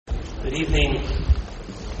Good evening.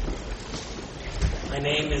 My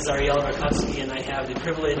name is Ariel Rakowski, and I have the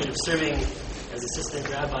privilege of serving as assistant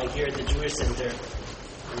rabbi here at the Jewish Center.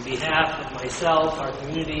 On behalf of myself, our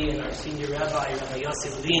community, and our senior rabbi, Rabbi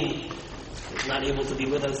Yossi Levine, who is not able to be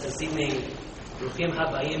with us this evening, Bruchim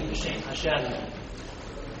Habayim B'Shem Hashem.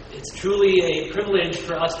 It's truly a privilege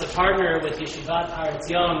for us to partner with Yeshivat Har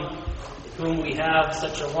Etzion, with whom we have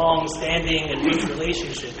such a long-standing and rich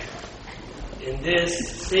relationship, in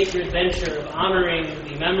this sacred venture of honoring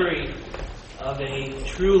the memory of a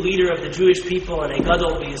true leader of the Jewish people and a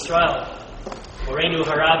Gadol b'Yisrael, Morenu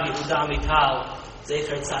Harav Yehuda Amital,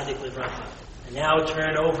 Zecher Tzadik Livracha. And now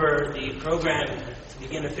turn over the program to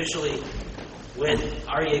begin officially with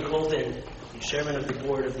Aryeh Colton, the chairman of the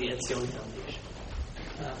board of the Etzion Foundation.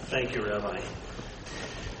 Thank you, Rabbi.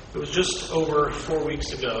 It was just over 4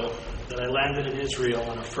 weeks ago that I landed in Israel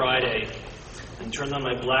on a Friday and turned on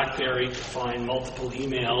my BlackBerry to find multiple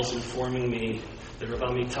emails informing me that Rav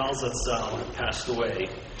Amital Zatzal had passed away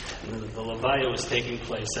and that the Levaya was taking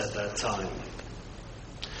place at that time.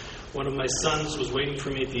 One of my sons was waiting for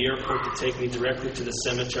me at the airport to take me directly to the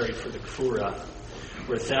cemetery for the Kfura,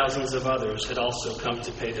 where thousands of others had also come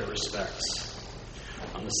to pay their respects.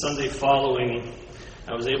 On the Sunday following,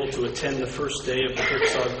 I was able to attend the first day of the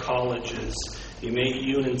Herzog College's Yimei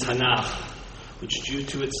Iyun in Tanakh, which, due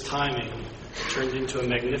to its timing, turned into a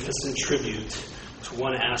magnificent tribute to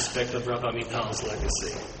one aspect of Rav Amital's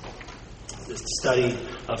legacy, the study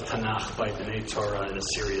of Tanakh by B'nai Torah in a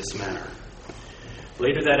serious manner.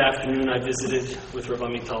 Later that afternoon, I visited with Rav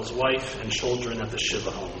Amital's wife and children at the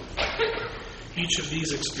Shiva home. Each of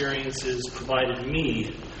these experiences provided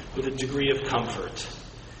me with a degree of comfort.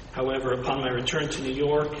 However, upon my return to New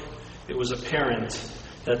York, it was apparent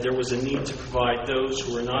that there was a need to provide those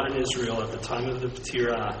who were not in Israel at the time of the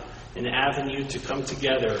P'tirah an avenue to come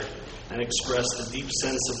together and express the deep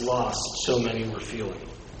sense of loss so many were feeling.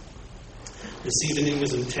 This evening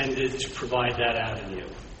is intended to provide that avenue.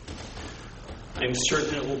 I am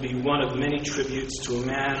certain it will be one of many tributes to a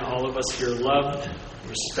man all of us here loved,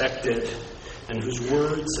 respected, and whose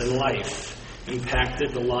words and life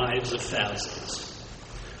impacted the lives of thousands.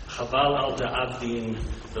 Chaval al da'avdin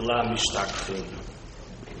v'la mishtakfin.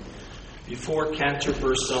 Before Cantor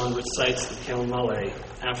Burson recites the Kel Maleh,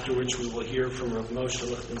 after which we will hear from Rav Moshe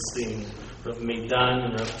Lichtenstein, Rav Meidan,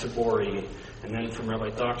 and Rav Tabori, and then from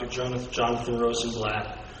Rabbi Dr. Jonathan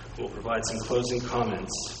Rosenblatt, who will provide some closing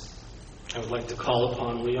comments. I would like to call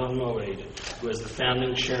upon Leon Moed, who as the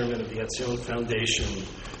founding chairman of the Etzion Foundation,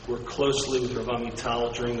 worked closely with Rav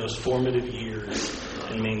Amital during those formative years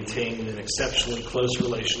and maintained an exceptionally close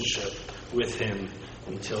relationship with him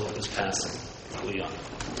until his passing. Leon.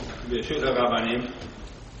 B'Yeshut HaRabbanim,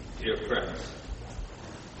 dear friends,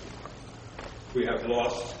 we have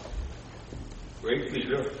lost a great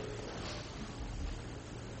leader,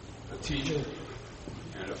 a teacher,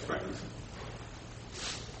 and a friend.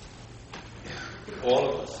 All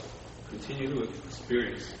of us continue to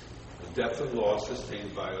experience the depth of loss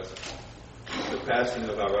sustained by us, the passing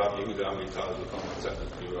of our Rav Yehuda Amital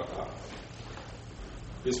Zechron.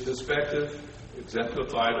 His perspective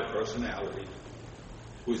exemplified a personality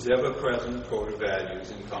whose ever-present core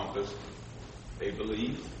values encompassed a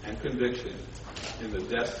belief and conviction in the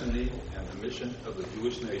destiny and the mission of the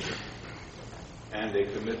Jewish nation and a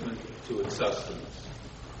commitment to its sustenance,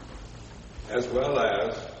 as well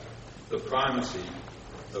as the primacy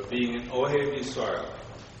of being an Ohev Yisrael,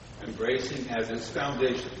 embracing as its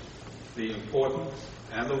foundation the importance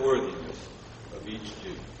and the worthiness of each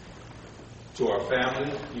Jew. To our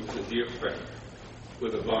family, he was a dear friend,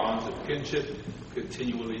 with the bonds of kinship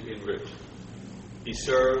continually enriched. He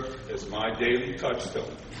served as my daily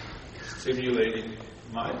touchstone, stimulating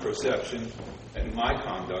my perception and my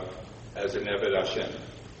conduct as an Eved Hashem.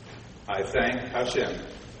 I thank Hashem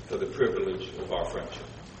for the privilege of our friendship.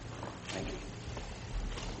 Thank you.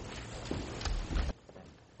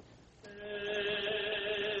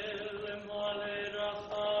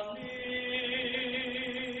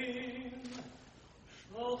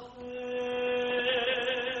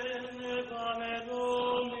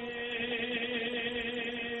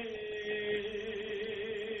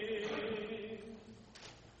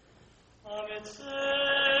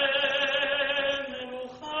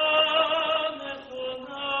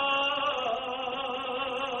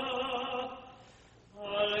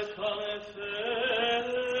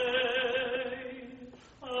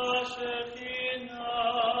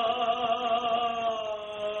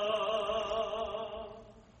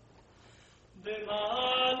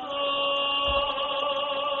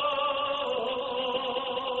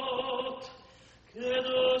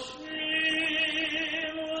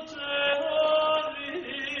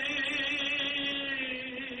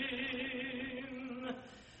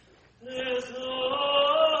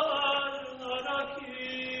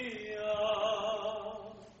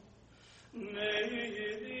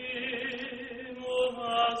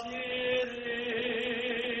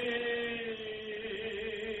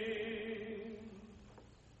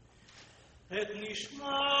 נשמת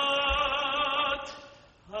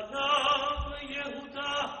הרב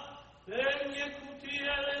יהודה בן יקותי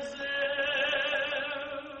אליעזר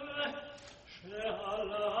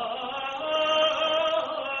שהלך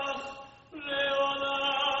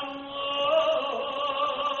לעולמו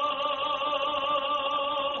בעבור שאנו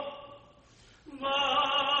מתפללים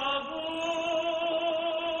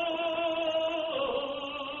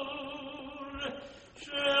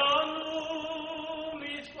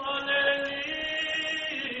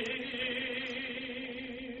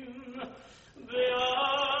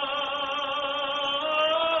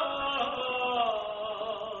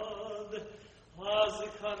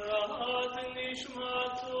בעד הזכרת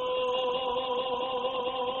נשמתו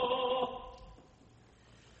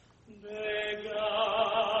בגן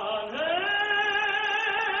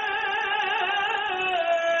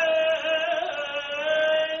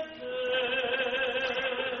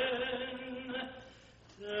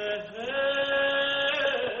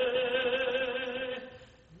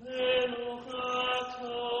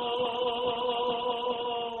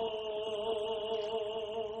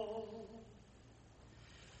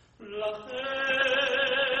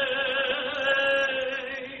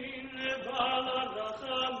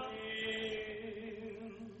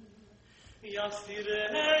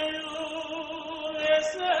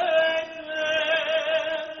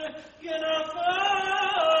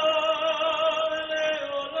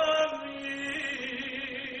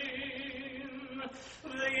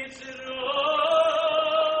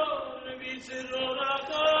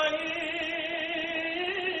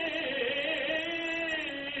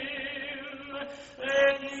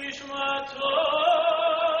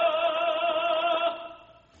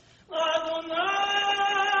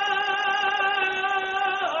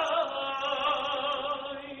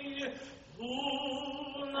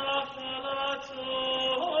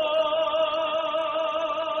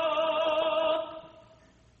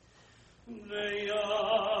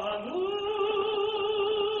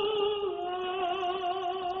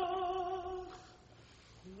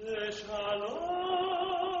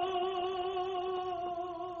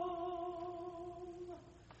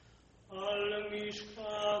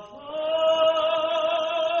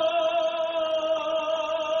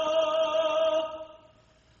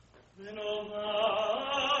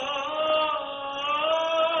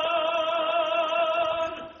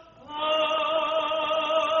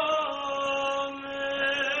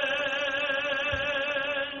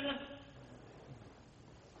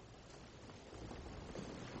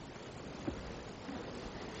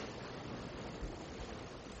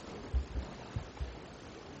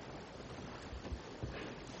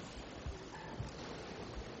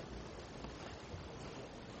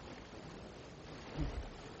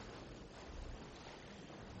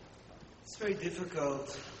It's very difficult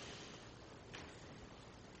to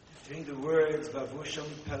bring the words Bavu Shom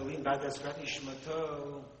Palim Badas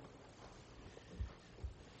Nishmato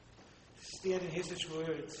to stand and hear such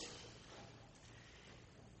words.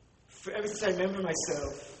 Ever since I remember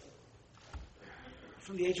myself,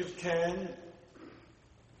 from the age of 10,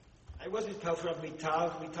 I wasn't Pel for Rav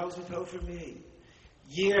Mital. Mital was Pel for me.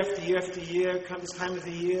 Year after year after year, come this time of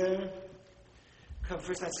the year, come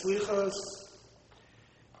first night Slichos,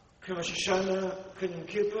 come Rosh Hashanah, come Yom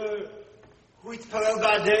Kippur, Hu Yitpalel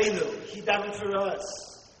Ba'adeinu, he davened for us.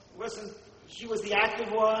 He was the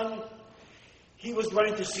active one, he was the one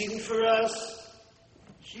interceding for us,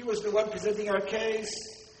 he was the one presenting our case.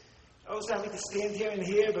 Also having to stand here and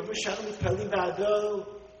hear, but Rosh Hashanah Yitpalim Ba'ado,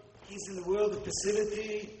 he's in the world of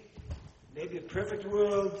passivity, maybe a perfect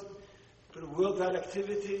world, but a world without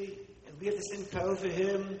activity, and we have to stand power for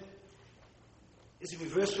him. It's a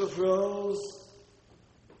reversal of roles.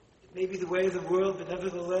 It may be the way of the world, but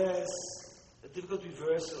nevertheless, a difficult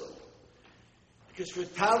reversal. Because for a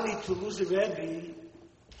Talmid to lose a Rebbe,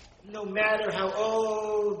 no matter how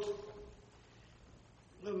old,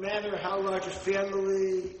 no matter how large a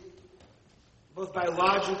family, both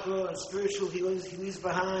biological and spiritual, he leaves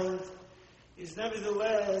behind, is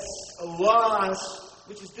nevertheless a loss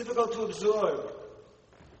which is difficult to absorb.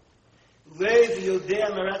 Lev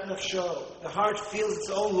Yodea Marat Nafsho. The heart feels its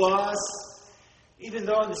own loss, even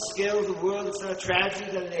though on the scale of the world it's not a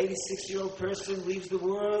tragedy that an 86-year-old person leaves the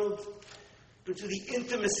world, but to the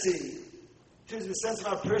intimacy, to the sense of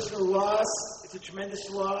our personal loss, it's a tremendous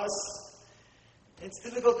loss. And it's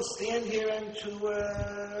difficult to stand here and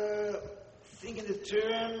to think in the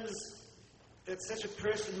terms that such a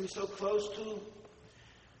person who is so close to a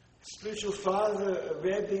spiritual father, a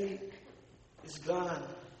Rebbe, is gone.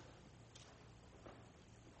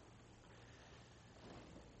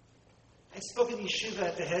 I spoke in yeshiva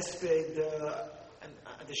at the Hesped,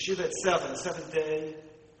 at the yeshiva itself, on the seventh day.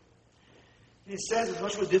 In a sense, it was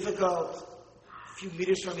much more difficult. A few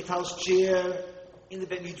meters from Mital's chair, in the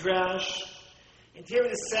Bet Midrash. And here,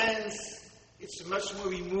 in a sense, it's a much more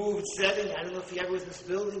removed setting. I don't know if he ever was in this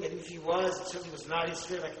building, and if he was, it certainly was not his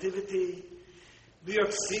sphere of activity. New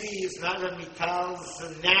York City is not Rabbi Mital's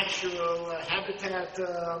natural habitat.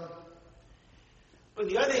 But on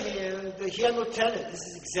the other hand, he had no tenant. This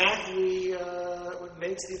is exactly what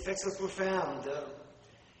makes the effect so profound.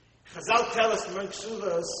 Chazal tell us, the Mer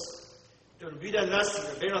Ksuvas, the Rabbi Nasi,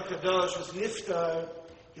 Rabbeinu HaKadosh, was niftar.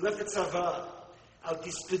 He left the tzava. Al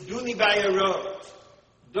tistaduni ba'ayarot.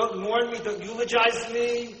 Don't mourn me, don't eulogize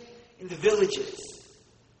me in the villages.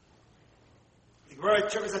 The Gemara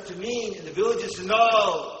interprets that to mean in the villages,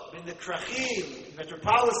 no. In the krachim, in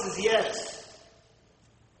metropolises, yes.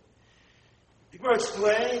 The Gemara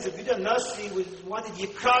explains that Rabbi Nasi wanted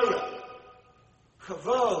yikara,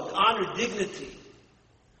 kavod, honor, dignity.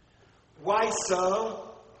 Why so?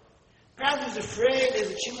 Perhaps he was afraid his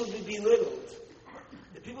achievement would be belittled.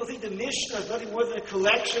 The people think the Mishnah is nothing more than a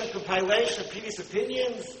collection, a compilation of previous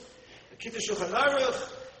opinions. The Kippur Shulchan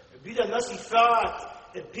Aruch, Rabbi Nasi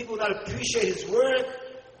thought that people would not appreciate his work.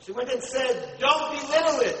 So he went and said, don't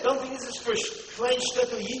belittle it. Don't think this is for Klein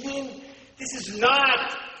Shtetl Yidin. This is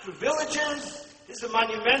not for villages. This is a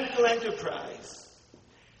monumental enterprise.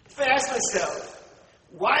 If I ask myself,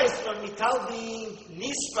 why is Rabbi Mital being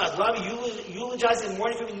nispat? Why are we eulogizing and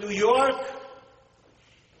mourning for him in New York?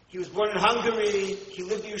 He was born in Hungary. He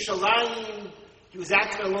lived in Yerushalayim. He was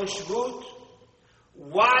acting alone Shvut.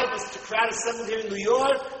 Why was the crowd assembled here in New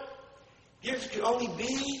York? The answer could only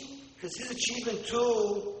be because his achievement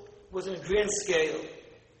too was on a grand scale.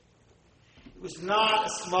 It was not a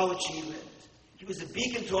small achievement. He was a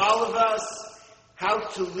beacon to all of us, how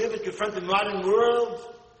to live and confront the modern world,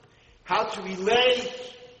 how to relate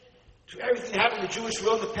to everything that happened in the Jewish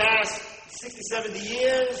world in the past 60, 70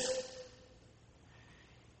 years.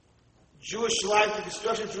 Jewish life, the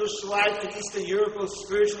destruction of Jewish life in Eastern Europe, both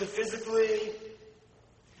spiritually and physically.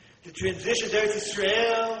 The transition to Eretz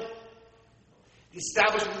Israel. The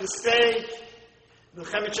establishment of the state.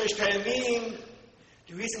 Milchemet Sheish Hayamim.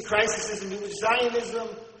 The recent crises in Jewish Zionism.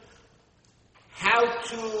 How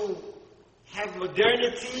to have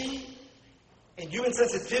modernity and human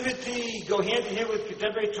sensitivity go hand in hand with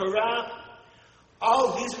contemporary Torah. All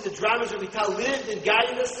of these are the dramas that Mital lived and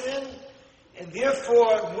guided us in. And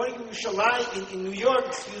therefore, mourning in Yerushalayim, in New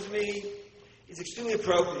York, is extremely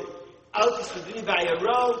appropriate. Al Tisfaduni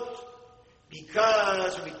Ba'ayarot,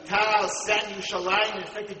 because Mital sat in Yerushalayim and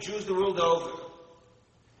affected Jews the world over.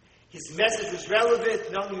 His message was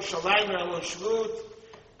relevant, not only in Yerushalayim or Alon Shvut.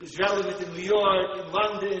 It was relevant in New York, in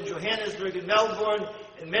London, in Johannesburg, in Melbourne,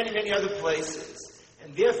 and many, many other places.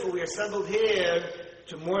 And therefore, we are assembled here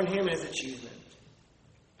to mourn him and his achievement.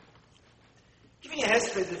 Giving a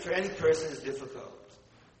hesped for any person is difficult.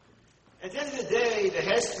 At the end of the day, the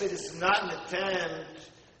hesped is not an attempt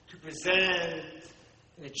to present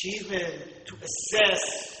an achievement, to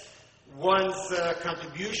assess one's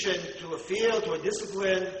contribution to a field, to a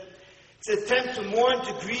discipline. It's an attempt to mourn,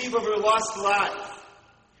 to grieve over a lost life,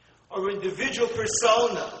 or an individual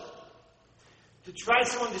persona, to try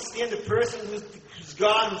to understand the person who's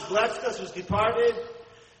gone, who's left us, who's departed,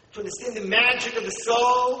 to understand the magic of the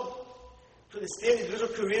soul, to understand the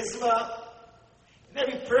individual charisma. And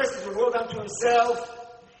every person is a world unto himself.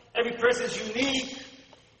 Every person is unique.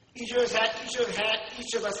 Each of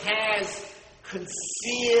us has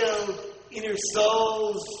concealed inner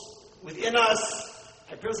souls within us.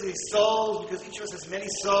 I personally say souls because each of us has many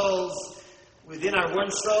souls within our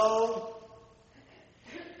one soul.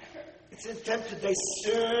 It's an attempt to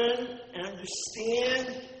discern and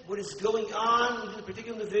understand what is going on with a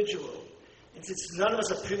particular individual. And since none of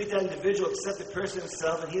us are privy to that individual except the person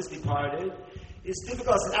himself, and he has departed, it's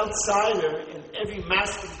difficult as an outsider, and every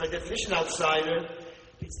master is by definition outsider,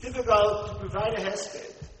 it's difficult to provide a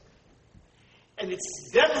hesped. And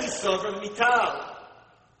it's deadly so for Mital,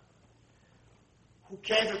 who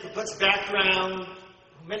came from a complex background,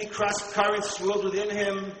 who many cross currents swirled within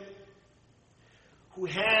him, who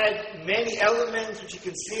had many elements which he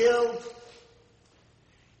concealed,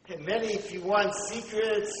 had many, if you want,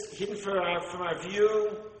 secrets hidden from our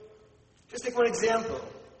view. Just take one example.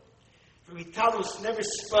 For Mital never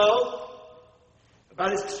spoke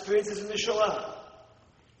about his experiences in the Shoah.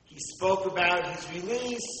 He spoke about his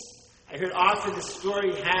release. I heard often the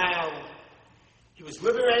story how he was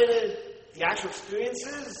liberated. The actual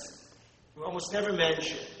experiences were almost never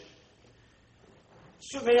mentioned.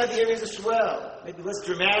 Sure, many other areas as well. Maybe less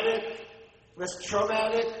dramatic, less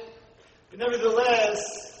traumatic. But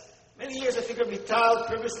nevertheless, many years I think of Mital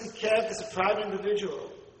purposely kept as a private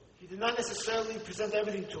individual. He did not necessarily present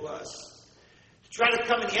everything to us. try to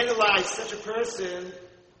come and analyze such a person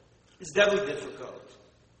is doubly difficult.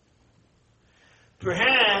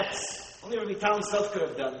 Perhaps only Rabbi Tal himself could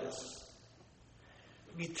have done this.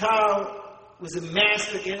 Rabbi Tal was a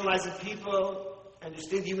master at analyzing people,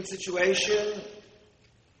 understanding the human situation.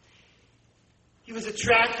 He was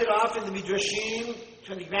attracted often to Midrashim,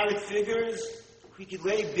 to enigmatic figures who could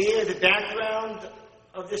lay bare the background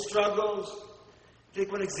of their struggles.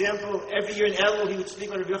 Take one example. Every year in Elul, he would speak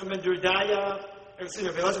about Rabbi Yochanan ben Durdaya,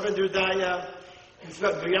 Rabbi Elazar ben Durdaya, he would speak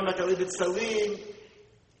about Miriam Matalib et Salim.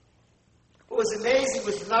 What was amazing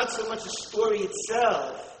was not so much the story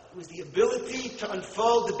itself, it was the ability to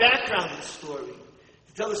unfold the background of the story,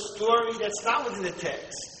 to tell a story that's not within the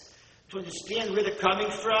text, to understand where they're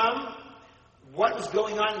coming from, what was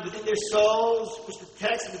going on within their souls, which the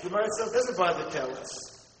text of the Gemara itself doesn't bother to tell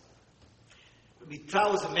us. Rabbi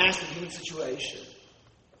Tal was a master of the human situation.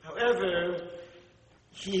 However,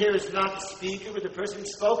 he here is not the speaker, but the person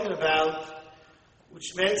being spoken about,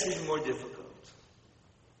 which makes it even more difficult.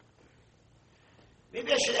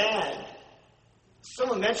 Maybe I should add,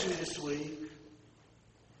 someone mentioned it this week,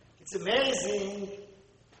 it's amazing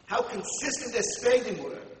how consistent their speaking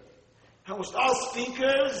were. How almost all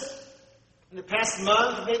speakers in the past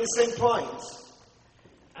month made the same points.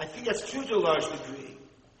 I think that's true to a large degree.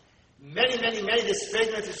 Many of the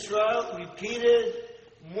speakers of Israel repeated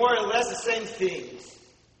more or less the same things.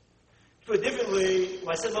 To put it differently,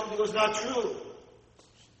 what I said a moment ago is not true.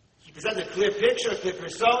 He presented a clear picture, a clear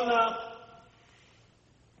persona.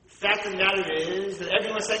 The fact of the matter is that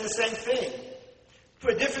everyone's saying the same thing. To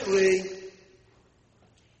put it differently,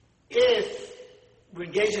 if we're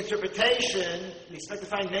engaged in interpretation, we expect to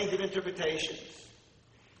find many different interpretations.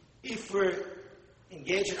 If we're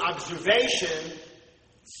engaged in observation,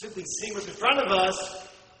 simply seeing what's in front of us,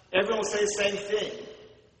 everyone will say the same thing.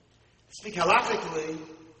 To speak halachically,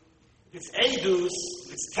 if it's edus,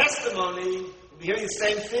 if it's testimony, we'll be hearing the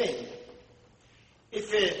same thing.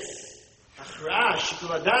 If it's achrah,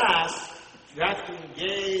 shikul hadas, if you have to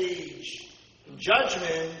engage in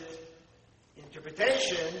judgment, in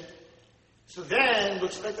interpretation, so then we'll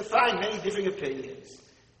expect to find many different opinions.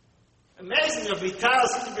 Amazing, Rabbi Tal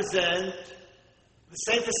seemed to present the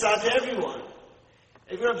same facade to everyone.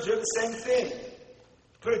 Everyone observed the same thing.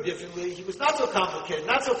 To put it differently, he was not so complicated,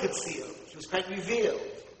 not so concealed. He was quite revealed.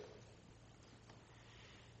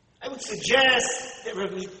 I would suggest that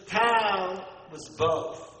Rabbi Tal was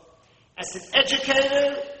both. As an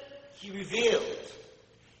educator, he revealed.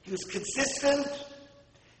 He was consistent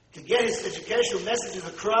to get his educational messages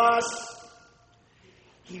across.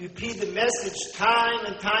 He repeated the message time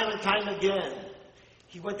and time again.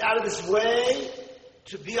 He went out of his way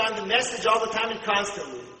to be on the message all the time and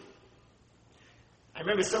constantly. I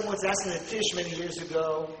remember someone was asking a Tish many years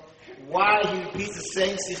ago why he repeats the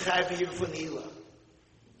same Sikha every year before Nila.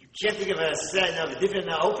 You can't think of a different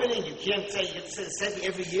opening. You can't say you have to say the same thing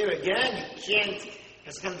every year again. You can't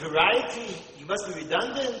have some kind of variety. You must be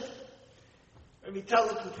redundant. Let me tell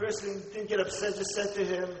the person didn't get upset, just said to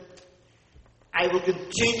him, I will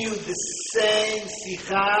continue the same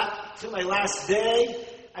Sikha till my last day.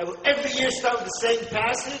 I will every year start with the same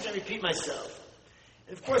passage and repeat myself.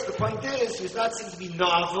 And of course, the point is, he was not seeking to be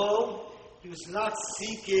novel. He was not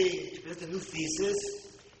seeking to present a new thesis.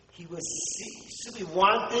 He simply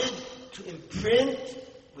wanted to imprint,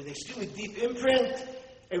 with an extremely deep imprint,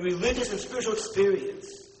 a religious and spiritual experience.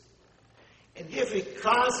 And therefore, he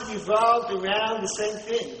constantly revolved around the same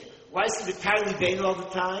thing. Why is he entirely vain all the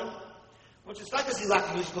time? Well, it's not because he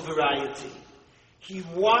lacked musical variety. He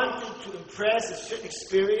wanted to impress a certain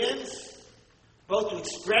experience, both to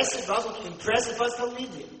express it, but also to impress it plus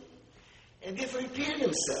Talmidim. And therefore repeated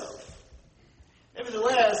himself.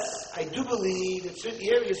 Nevertheless, I do believe that certain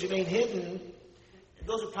areas remain hidden, and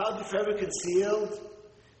those will probably be forever concealed.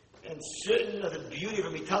 And certain of the beauty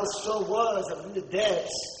of Rabbi Tal's soul was that within the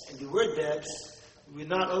depths, and the word depths, we were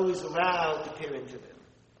not always allowed to peer into them.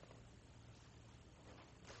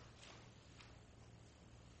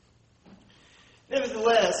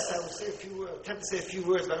 Nevertheless, I will attempt to say a few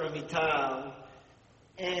words about Rabbi Tal,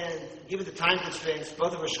 and given the time constraints,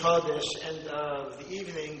 both of Rosh Chodesh and the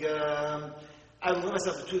evening, I will limit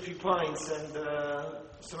myself to 2 or 3 points, and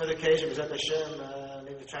some other occasion, B'ezrat Hashem,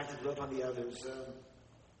 maybe trying to build on the others.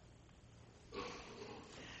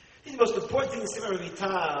 I think the most important thing to say about Rabbi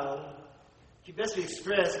Tal can best be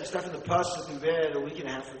expressed when we start from the pasuk we read a week and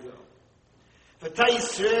a half ago. V'ata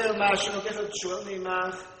Yisrael ma'ashem okecha t'shuel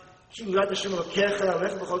neimach כי מיועד השם אלוקיך,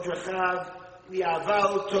 הלך בכל דרכיו, לאהבה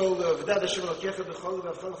אותו, לעבדת השם אלוקיך בכל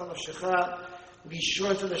לבבך ובכל נפשך,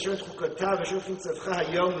 לשמור את השם את חוקותיו, ושמור את צווך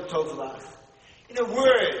היום וטוב לך. In a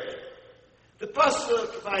word, The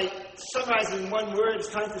pasuk, if I summarize it in one word, is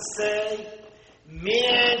trying to say,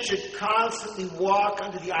 man should constantly walk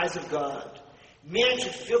under the eyes of God. Man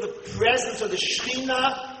should feel the presence of the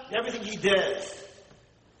Shekhinah in everything he does.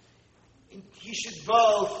 And he should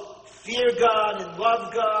both fear God and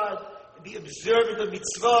love God, and be observant of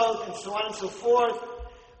mitzvot, and so on and so forth,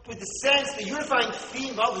 with the sense, the unifying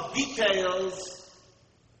theme of all the details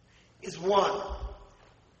is one.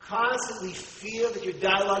 Constantly feel that you're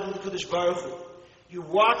dialoguing with Kodesh Baruch Hu. You're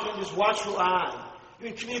walking under His watchful eye. You're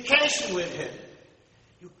in communication with Him.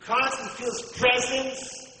 You constantly feel His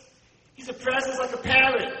presence. He's a presence like a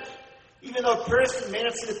parent. Even though a person may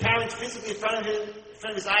not see the parent physically in front of him, in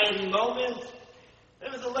front of his eye at any moment,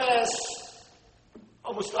 nevertheless,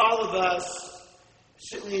 almost all of us,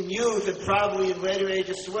 certainly in youth and probably in later age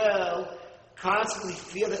as well, constantly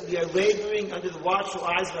feel that we are laboring under the watchful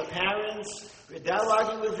eyes of our parents. We're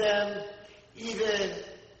dialoguing with them. Even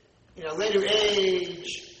in a later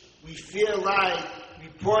age, we feel like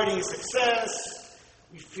reporting a success.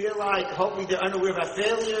 We feel like hopefully they're unaware of our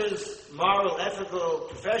failures, moral, ethical,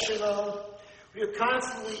 professional. We are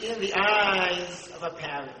constantly in the eyes of our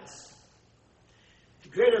parents. The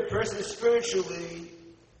greater a person is spiritually,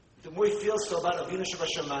 the more he feels so about Avinu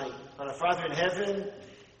Shebashamayim, about our Father in heaven,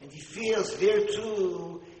 and he feels there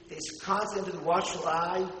too that he's constantly under the watchful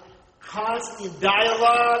eye, constantly in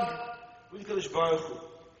dialogue with Kodesh Baruch Hu.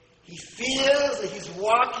 He feels that he's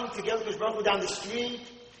walking together with Kodesh Baruch Hu down the street.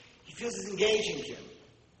 He feels he's engaging him.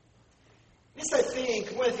 This, I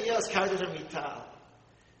think, more than anything else, carries on Mital.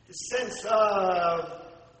 The sense of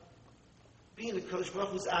being in the Kodesh Baruch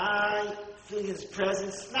Hu's eye, feeling His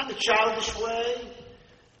presence, not in a childish way,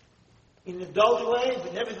 in an adult way,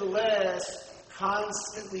 but nevertheless,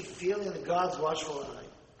 constantly feeling the God's watchful eye.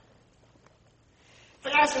 If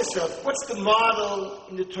I ask myself, what's the model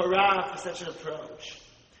in the Torah for such an approach?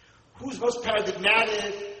 Who's most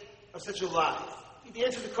paradigmatic of such a life? The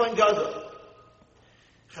answer is the Kohen Gadol.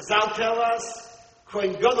 Chazal tell us,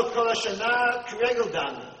 Kohen Gadol kol hashana k'regel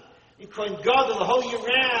dami. In Kohen Gadol, the whole year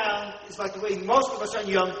round, is like the way most of us are in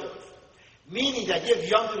Yom Tov. Meaning the idea of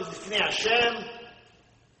Yom Tov is Lifnei Hashem,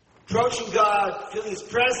 approaching God, feeling His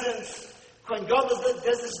presence. Kohen Gadol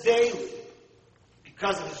does this daily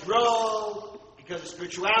because of his role, because of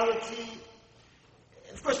spirituality.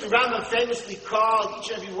 And of course, the Rambam famously called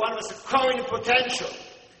each and every one of us a Kohen in potential.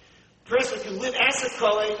 A person can live as a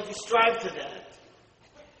Kohen if you strive to that.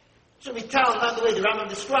 So we tell, not the way the Rambam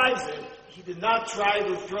describes it. He did not try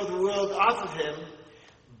to throw the world off of him,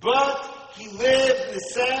 but he lived in the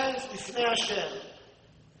sense Lifnei Hashem.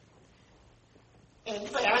 And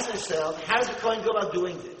if I ask myself, how does the Kohen go about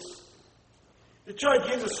doing this? The Torah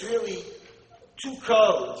gives us really two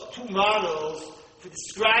codes, two models for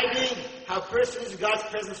describing how a person is in God's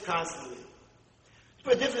presence constantly. To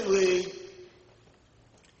put it differently,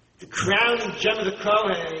 the crowning gem of the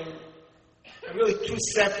Kohen are really two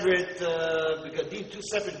separate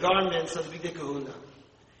garments of the Bigdei Kahuna.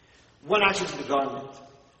 One actually is the garment.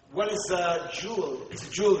 One is a jewel. It's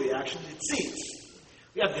a jewelry, actually. The tzitz.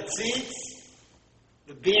 We have the tzitz,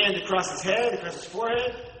 the band across his head, across his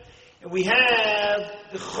forehead, and we have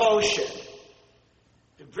the choshen,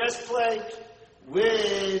 the breastplate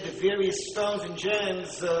with the various stones and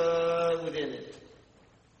gems within it.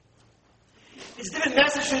 It's a different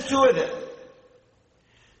message to the two of them.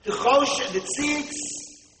 The choshen, the tzitz,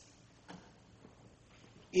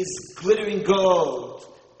 is glittering gold,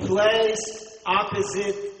 placed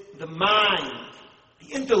opposite the mind,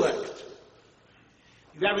 the intellect.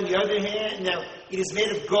 You have, on the other hand, now it is made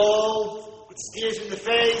of gold, it stares in the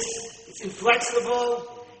face, it's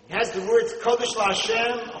inflexible, it has the words Kodesh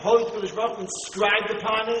LaHashem, holy to Kodesh Baruch Hu, inscribed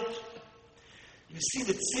upon it. You see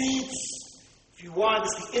the tzitz, if you want,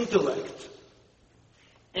 it's the intellect.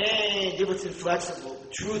 And if it's inflexible, the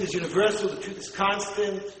truth is universal, the truth is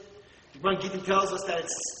constant. The Gemara Gittin tells us that it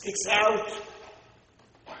sticks out.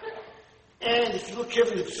 And if you look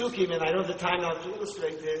carefully at the Psukim, and I don't have the time now to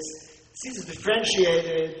illustrate this, tzitz is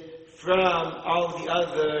differentiated from all of the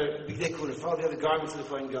other Bigdei Kahuna, from all the other garments of the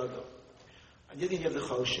Kohen Gadol. On the other hand, you have the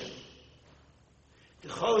choshen. The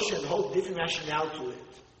choshen holds different rationale to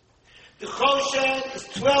it. The choshen is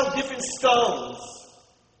 12 different stones.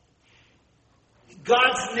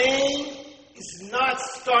 God's name is not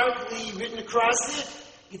starkly written across it.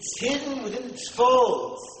 It's hidden within its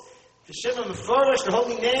folds. The Shem HaMeforash, the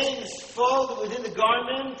holy name, is folded within the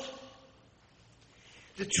garment.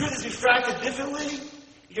 The truth is refracted differently.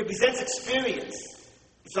 It represents experience.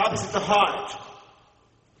 It's opposite the heart.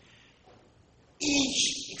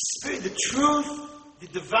 Each experience, the truth, the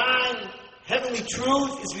divine, heavenly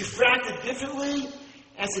truth, is refracted differently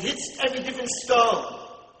as it hits every different stone.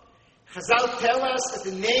 Chazal tell us that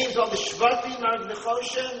the names of the Shvatim are the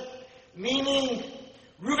Choshen, meaning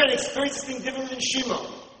Reuben experiences things different than Shimon.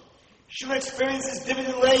 Shimon experiences different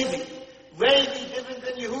than Levi. Levi different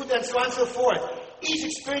than Yehuda, and so on and so forth. Each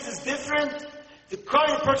experience is different. The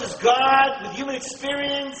Kohen approaches God with human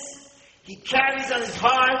experience. He carries on his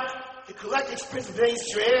heart the collective experience of Bnei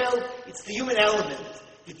Israel. It's the human element.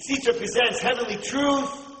 The tzitz represents heavenly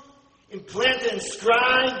truth, implanted and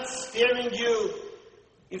inscribed, staring you,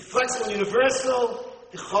 inflexible and universal.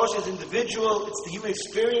 The Chosh is individual. It's the human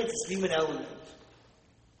experience. It's the human element.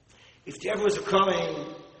 If there ever was a Kohen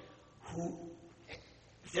who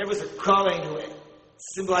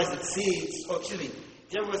symbolized the tzitz, if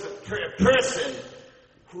there was a person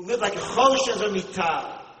who lived like a Choshen or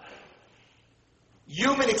Mital,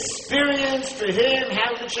 human experience for him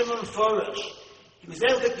had the Shimon Foresh. He was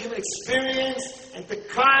able to take the human experience and to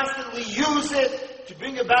constantly use it to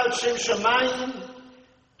bring about Shem Shamayim,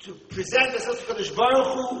 to present ourselves to Kadosh Baruch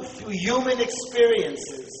Hu through human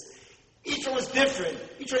experiences. Each one was different.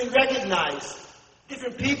 Each one he recognized.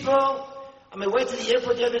 Different people. On my way to the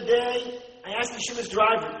airport the other day, I asked the Yeshiva's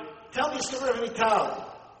driver, tell me a story of Mital.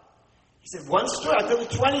 He said, one story? I'll tell you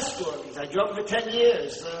 20 stories. I drove for 10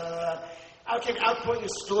 years. I'll take outpouring of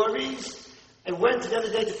stories. I went the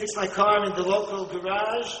other day to fix my car in the local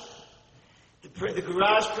garage. The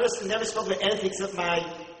garage person never spoke about anything except my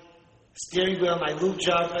steering wheel, my lube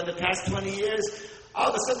job in the past 20 years. All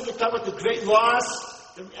of a sudden you talk about the great loss.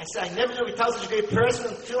 I said, I never knew he was such a great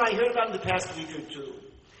person until I heard about him the past week or two.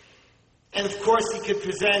 And of course he could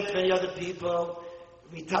present many other people.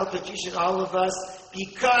 We tell Patricia and all of us,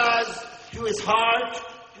 because through his heart,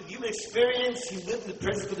 through human experience, he lived in the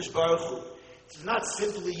presence of Kadosh Baruch Hu. It's not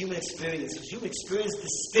simply human experience. It's human experience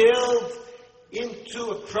distilled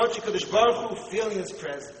into approaching Kadosh Baruch Hu, feeling his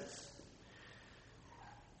presence.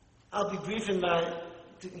 I'll be brief in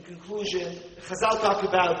conclusion. Chazal talk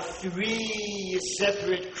about 3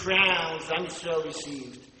 separate crowns Am Yisrael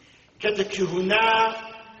received. Keter Kehuna,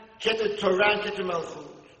 Keter Torah, and Keter Malchut.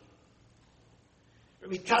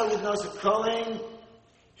 Rabbi Tal lived as a Kohen.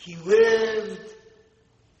 He lived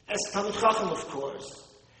as Talmid Chacham, of course.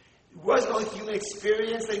 It wasn't only human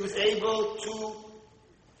experience that he was able to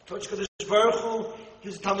touch Kadosh Baruch Hu. He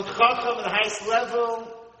was a Talmid Chacham at the highest level.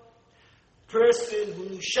 Person who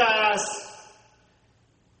knew Shas,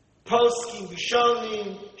 Poskim,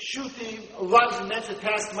 Rishonim, shooting. A lot of men for the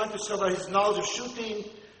past month or so about his knowledge of shooting.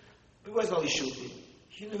 But it wasn't only shooting.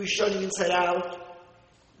 He knew Rishonim inside out.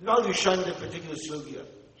 Not Rishonim in a particular sugya.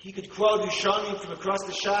 He could quote Rishonim from across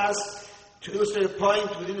the Shas to illustrate a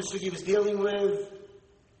point within the sugya he was dealing with.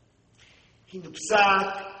 He knew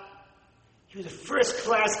Psak. He was a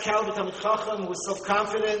first-class caliber Talmid Chacham who was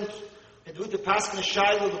self-confident, had learned the Paskin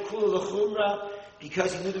Shayla, the Kula, the Chumrah,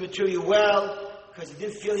 because he knew the material well, because he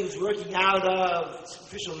didn't feel he was working out of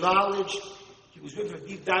superficial knowledge. He was working for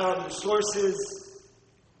deep dialogue with the sources.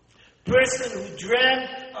 Person who dreamt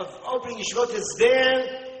of opening Yeshivot is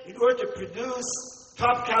there in order to produce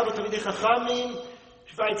top caliber Talmidei Chachamim,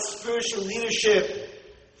 provide spiritual leadership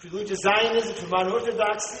for religious Zionism, for modern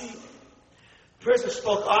orthodoxy. Person who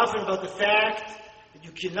spoke often about the fact that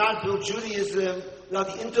you cannot build Judaism without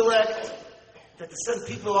the intellect, that to send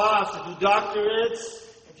people off to do doctorates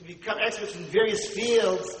and to become experts in various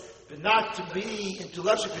fields, but not to be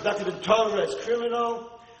intellectually productive in Torah is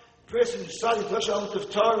criminal. Person who saw the intellectual element of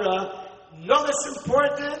Torah no less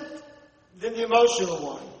important than the emotional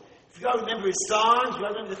one. If you don't remember his songs, you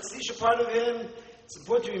don't remember the Chassidisha part of him, it's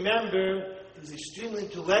important to remember he was extremely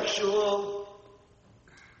intellectual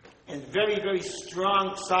and very, very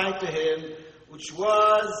strong side to him, which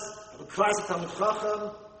was a classic Talmid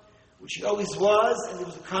Chacham, which he always was, and there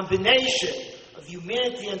was a combination of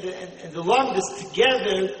humanity and the longness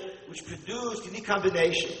together, which produced a unique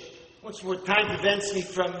combination. Once more, time prevents me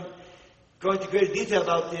from going into greater detail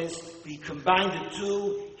about this, but he combined the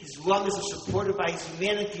two. His longness was supported by his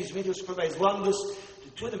humanity was supported by his longness.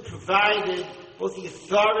 The two of them provided both the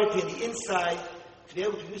authority and the insight to be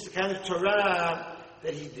able to produce the kind of Torah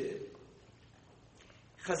that he did.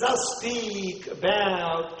 Chazal speak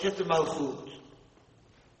about Keter Malchut,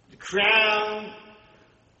 the crown,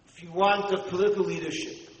 if you want, of political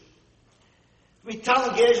leadership. Mital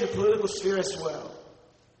engaged in the political sphere as well.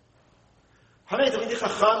 How many Talmidei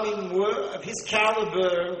Chachamim were of his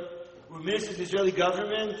caliber were ministers of the Israeli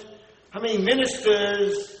government? How many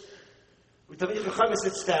ministers were Talmidei Chachamim of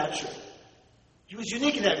his stature? He was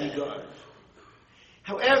unique in that regard.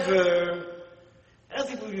 However, I don't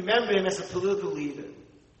think we remember him as a political leader.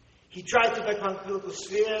 He tried to back on the political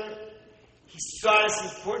sphere. He saw as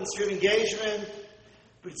an important sphere of engagement,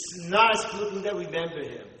 but it's not as political that we remember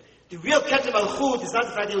him. The real Keter Malchut is not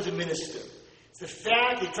the fact that he was a minister. It's the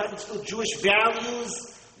fact that he tried to instill Jewish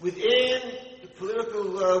values within the political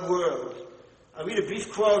world. I'll read a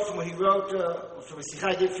brief quote from what he wrote from a Sikha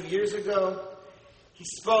I did a few years ago. He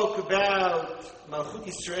spoke about Malchut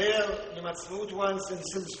Yisrael, Yom Ha'atzmaut once, and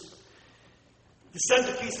the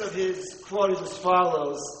centerpiece of his quote is as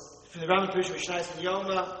follows, from the Rambam Pirush Mishnayos and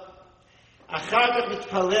Yoma. Achar כך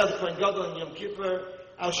מתפלל לכהן גדול in Yom Kippur,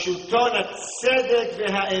 על שלטון הצדק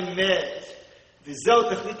והאמת, וזהו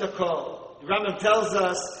תכלית הכל. The Rambam tells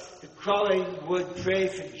us the Kohen would pray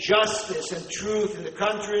for justice and truth in the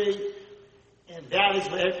country, and that is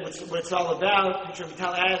what it's all about. Peter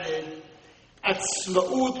Vital added,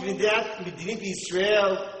 Atzmaut Medinit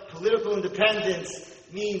Yisrael, political independence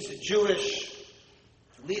means a Jewish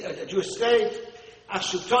state.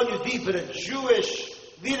 Ashulton Yudi, but a Jewish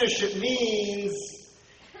leadership means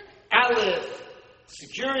Aleph,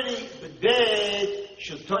 security, but Bed,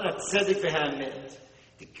 Shulton HaTzedek v'Ha'emet.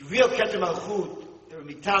 The real Keter Malchut that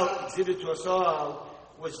Ramital exhibited to us all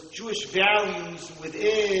was Jewish values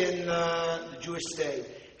within the Jewish state.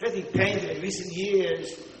 If anything pained him in recent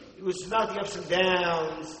years, it was not the ups and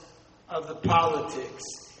downs of the politics.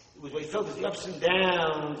 It was what he felt was the ups and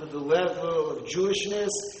downs of the level of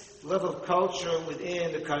Jewishness, the level of culture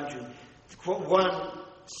within the country. To quote one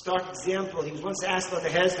stark example, he was once asked about the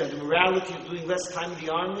Hezbollah, the morality of doing less time in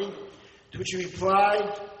the army, to which he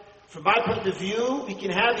replied, from my point of view, we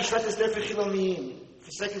can have Yishvat Esder for Chilomim.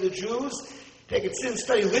 For secular Jews, they could sit and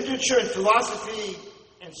study literature and philosophy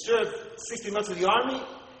and serve 60 months of the army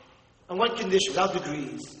on one condition, without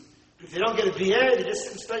degrees. But if they don't get a BA, they just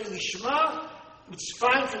sit and study Lishma, which is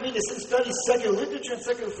fine for me to sit and study secular literature and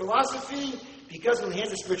secular philosophy because it will enhance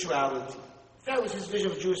their spirituality. That was his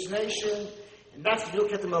vision of a Jewish nation, and that's the real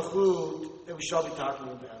Keter Malchut that we shall be talking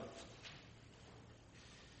about.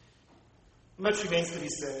 Much remains to be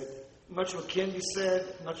said. Much what can be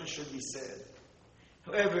said, much what should be said.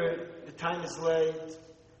 However, the time is late.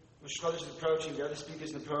 Rosh Chodesh is approaching, the other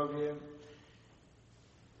speakers in the program.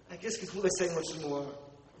 I guess conclude by saying much more.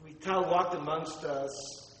 Rital walked amongst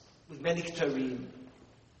us with many Ktarim.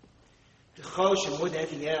 The Chosh, and more than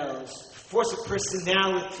anything else, the force of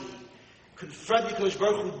personality, confronting Kodesh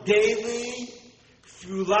Baruch Hu daily,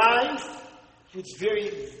 through life, through its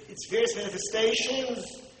various manifestations,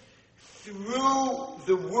 through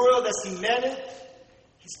the world as he met it,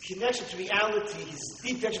 his connection to reality, his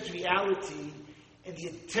deep connection to reality, and the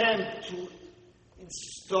attempt to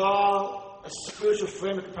install a spiritual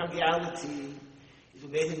framework upon reality is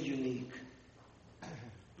what made him unique.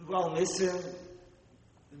 We all miss him,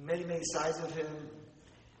 many, many sides of him,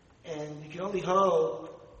 and we can only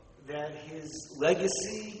hope that his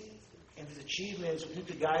legacy and his achievements will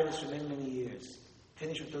continue to guide us for many, many years.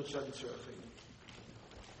 Finish with those